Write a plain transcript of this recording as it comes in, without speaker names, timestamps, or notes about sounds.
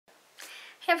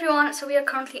Hey everyone, so we are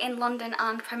currently in London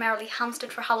and primarily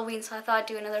Hampstead for Halloween, so I thought I'd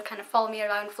do another kind of follow me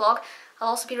around vlog. I'll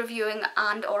also be reviewing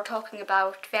and or talking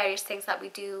about various things that we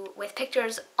do with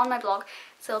pictures on my blog,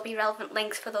 so there'll be relevant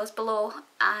links for those below,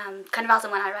 kind of as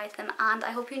and when I write them, and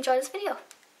I hope you enjoy this video.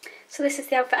 So this is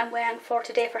the outfit I'm wearing for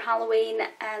today for Halloween,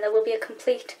 and there will be a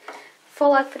complete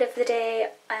full outfit of the day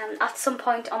at some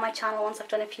point on my channel once I've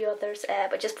done a few others,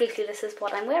 but just briefly this is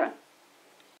what I'm wearing.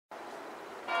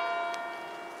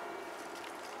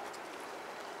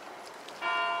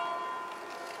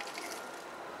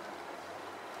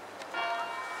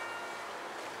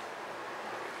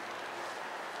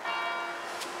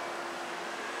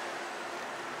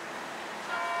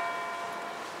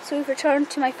 So we've returned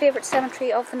to my favourite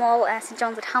cemetery of them all, St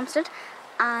John's at Hampstead,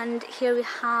 and here we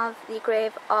have the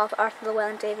grave of Arthur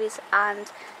Llewelyn-Davies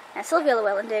and Sylvia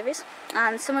Llewelyn-Davies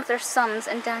and some of their sons,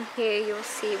 and down here you will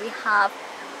see we have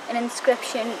an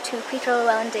inscription to Peter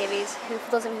Llewelyn-Davies, who,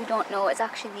 for those of you who don't know, is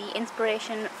actually the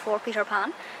inspiration for Peter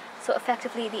Pan. So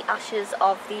effectively the ashes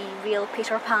of the real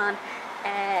Peter Pan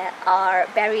are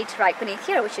buried right beneath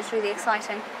here, which is really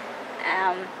exciting.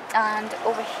 And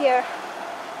over here,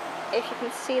 if you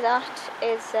can see, that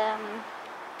is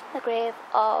the grave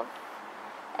of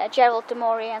Gerald de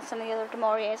Mauriers and some of the other de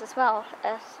Mauriers as well.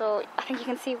 So I think you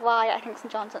can see why I think St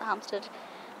John's at Hampstead,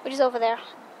 which is over there,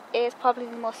 is probably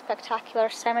the most spectacular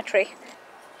cemetery.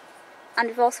 And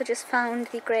we've also just found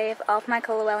the grave of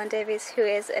Michael Llewelyn-Davies, who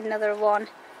is another one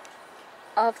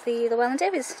of the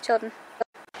Llewelyn-Davies children.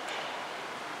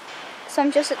 So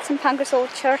I'm just at St Pancras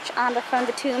Old Church and I found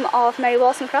the tomb of Mary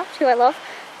Wollstonecraft, who I love.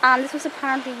 And this was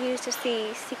apparently used as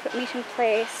the secret meeting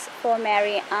place for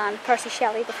Mary and Percy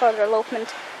Shelley before their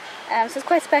elopement. So it's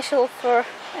quite special for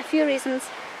a few reasons,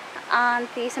 and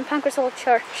the St Pancras Old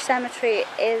Church cemetery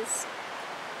is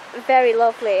very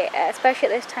lovely, especially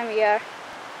at this time of year.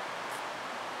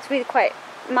 It's really quite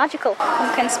magical.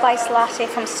 Pumpkin spice latte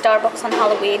from Starbucks on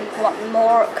Halloween. What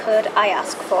more could I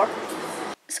ask for?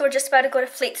 So we're just about to go to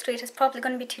Fleet Street. It's probably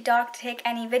going to be too dark to take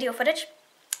any video footage,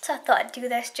 so I thought I'd do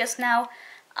this just now.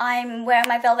 I'm wearing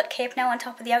my velvet cape now on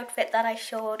top of the outfit that I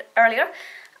showed earlier,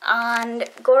 and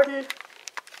Gordon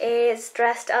is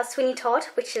dressed as Sweeney Todd,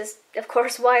 which is of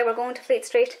course why we're going to Fleet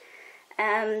Street.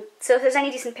 So if there's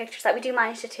any decent pictures that we do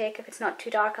manage to take, if it's not too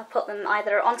dark, I'll put them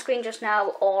either on screen just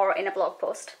now or in a blog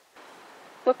post.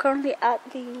 We're currently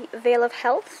at the Vale of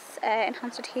Health in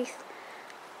Hampstead Heath,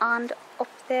 and up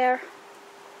there,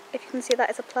 if you can see, that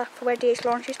is a plaque for where D.H.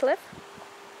 Lawrence used to live,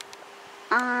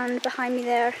 and behind me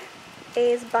there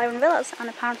is Byron Villas, and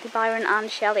apparently Byron and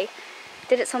Shelley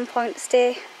did at some point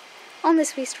stay on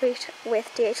this wee street with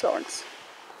D.H. Lawrence.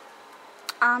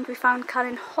 And we found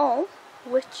Canon Hall,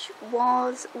 which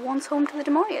was once home to the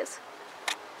de Mauriers.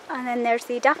 And then there's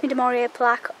the Daphne de Maurier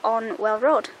plaque on Well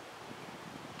Road.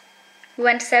 We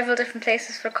went to several different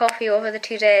places for coffee over the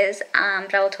 2 days,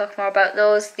 and I will talk more about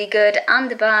those, the good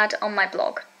and the bad, on my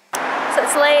blog. So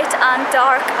it's late and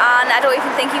dark and I don't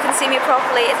even think you can see me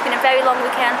properly. It's been a very long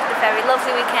weekend, a very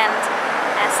lovely weekend.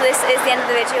 So this is the end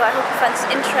of the video. I hope you found this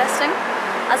interesting.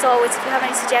 As always, if you have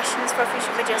any suggestions for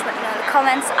future videos, let me know in the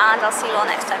comments, and I'll see you all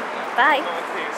next time. Bye!